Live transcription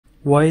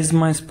Why is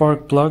my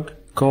spark plug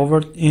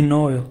covered in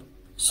oil?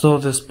 So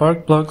the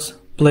spark plugs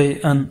play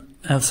an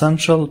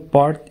essential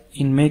part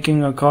in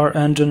making a car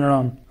engine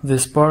run. The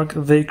spark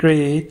they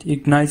create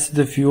ignites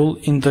the fuel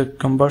in the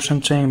combustion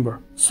chamber.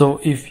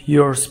 So if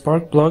your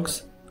spark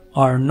plugs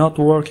are not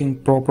working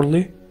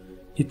properly,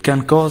 it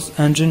can cause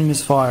engine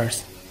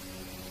misfires,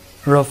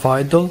 rough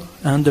idle,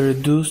 and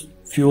reduced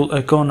fuel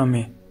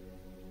economy.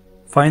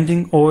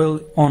 Finding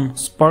oil on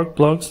spark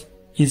plugs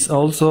is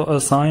also a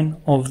sign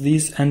of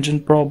these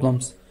engine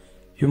problems.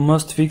 You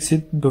must fix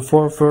it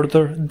before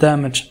further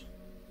damage.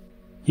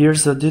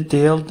 Here's a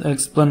detailed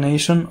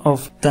explanation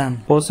of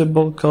 10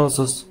 possible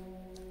causes.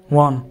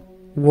 1.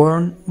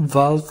 Worn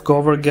valve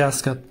cover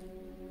gasket.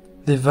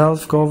 The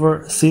valve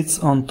cover sits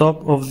on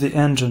top of the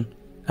engine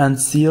and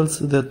seals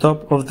the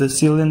top of the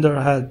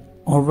cylinder head.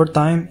 Over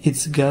time,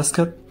 its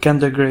gasket can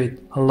degrade,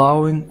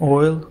 allowing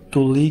oil to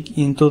leak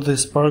into the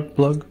spark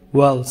plug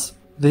wells.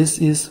 This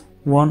is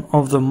one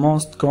of the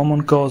most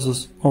common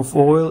causes of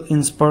oil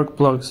in spark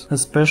plugs,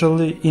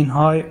 especially in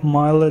high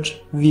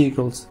mileage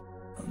vehicles.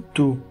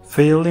 2.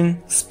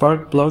 Failing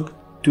spark plug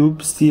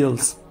tube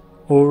seals,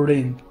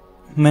 O-ring.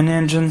 Many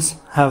engines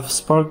have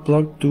spark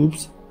plug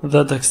tubes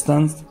that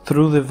extend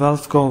through the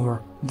valve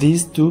cover.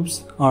 These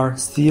tubes are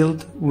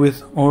sealed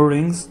with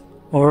O-rings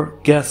or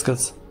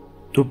gaskets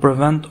to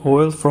prevent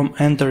oil from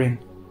entering.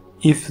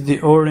 If the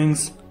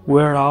O-rings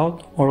wear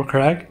out or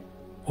crack,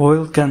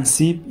 oil can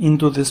seep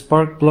into the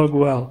spark plug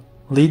well,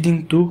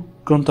 leading to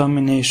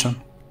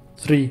contamination.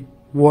 3.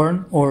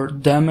 Worn or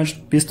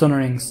damaged piston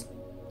rings.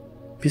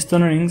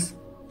 Piston rings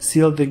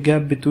seal the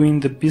gap between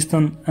the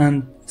piston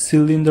and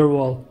cylinder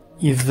wall.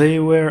 If they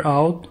wear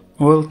out,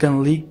 oil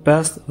can leak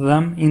past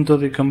them into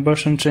the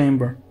combustion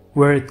chamber,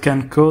 where it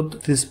can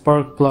coat the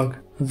spark plug.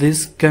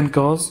 This can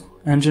cause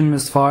engine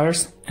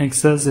misfires,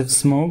 excessive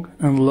smoke,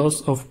 and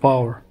loss of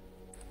power.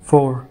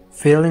 4.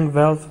 Failing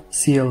valve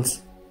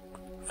seals.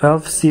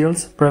 Valve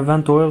seals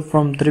prevent oil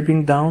from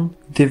dripping down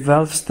the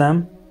valve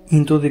stem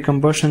into the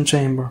combustion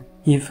chamber.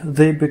 If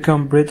they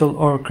become brittle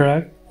or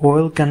cracked,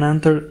 oil can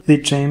enter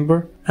the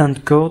chamber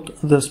and coat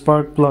the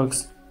spark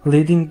plugs,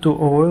 leading to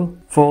oil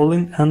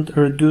falling and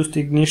reduced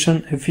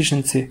ignition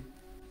efficiency.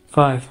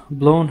 5.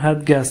 Blown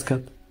head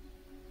gasket.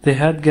 The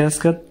head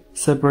gasket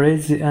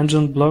separates the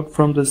engine block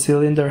from the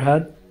cylinder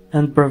head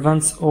and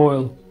prevents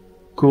oil,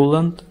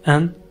 coolant,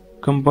 and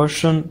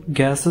combustion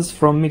gases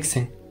from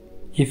mixing.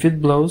 If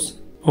it blows,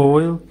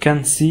 oil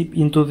can seep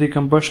into the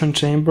combustion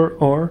chamber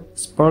or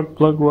spark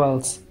plug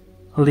wells,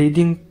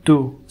 leading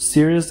to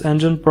serious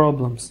engine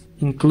problems,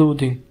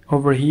 including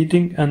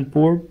overheating and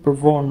poor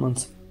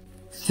performance.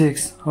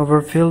 6.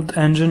 Overfilled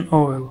engine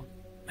oil.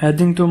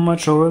 Adding too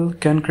much oil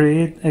can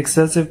create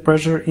excessive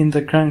pressure in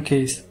the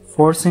crankcase,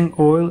 forcing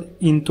oil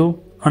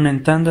into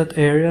unintended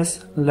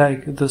areas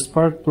like the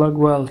spark plug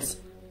wells.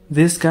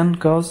 This can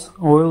cause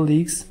oil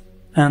leaks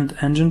and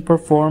engine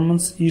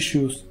performance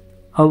issues.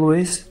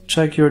 Always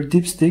check your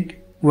dipstick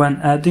when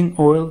adding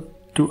oil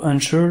to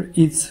ensure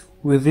it's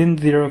within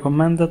the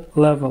recommended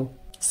level.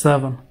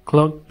 7.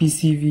 Clogged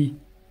PCV,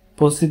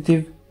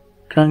 positive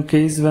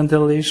crankcase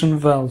ventilation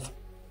valve.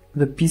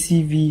 The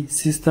PCV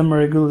system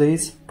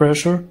regulates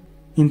pressure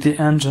in the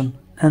engine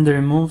and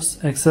removes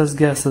excess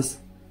gases.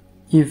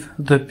 If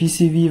the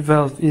PCV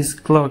valve is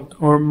clogged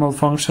or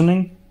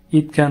malfunctioning,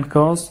 it can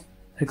cause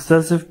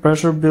excessive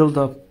pressure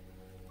buildup,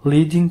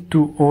 leading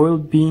to oil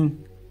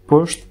being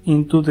pushed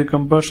into the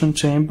combustion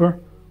chamber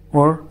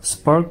or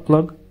spark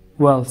plug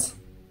wells.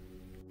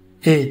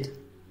 8.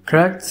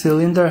 Cracked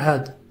cylinder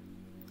head.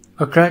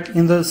 A crack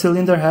in the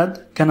cylinder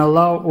head can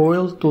allow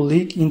oil to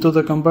leak into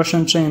the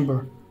combustion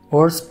chamber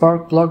or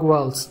spark plug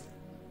wells.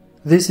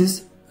 This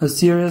is a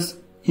serious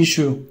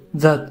issue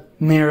that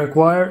may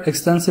require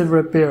extensive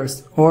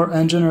repairs or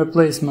engine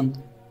replacement,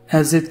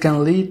 as it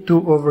can lead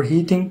to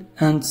overheating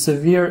and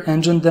severe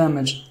engine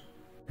damage.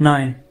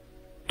 9.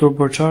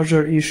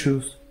 Turbocharger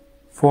issues.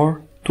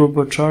 For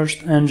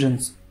turbocharged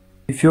engines.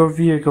 If your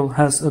vehicle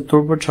has a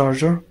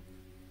turbocharger,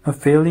 a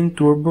failing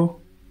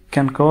turbo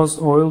can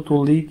cause oil to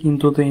leak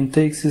into the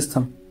intake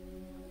system.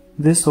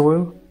 This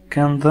oil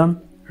can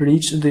then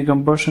reach the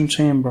combustion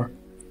chamber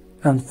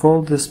and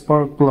fold the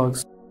spark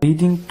plugs,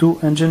 leading to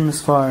engine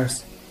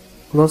misfires,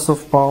 loss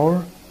of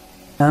power,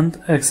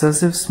 and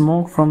excessive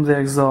smoke from the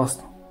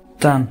exhaust.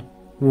 10.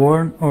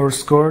 Worn or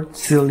scored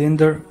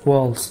cylinder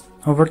walls.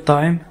 Over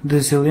time,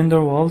 the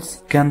cylinder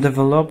walls can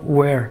develop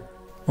wear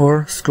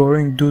or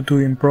scoring due to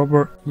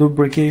improper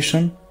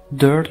lubrication,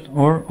 dirt,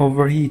 or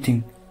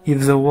overheating.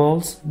 If the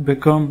walls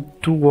become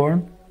too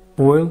worn,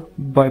 oil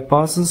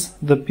bypasses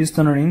the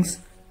piston rings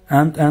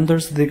and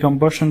enters the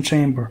combustion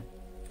chamber,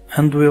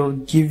 and will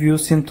give you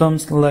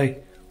symptoms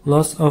like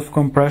loss of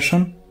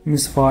compression,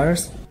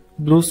 misfires,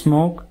 blue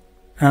smoke,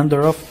 and a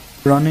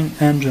rough running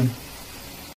engine.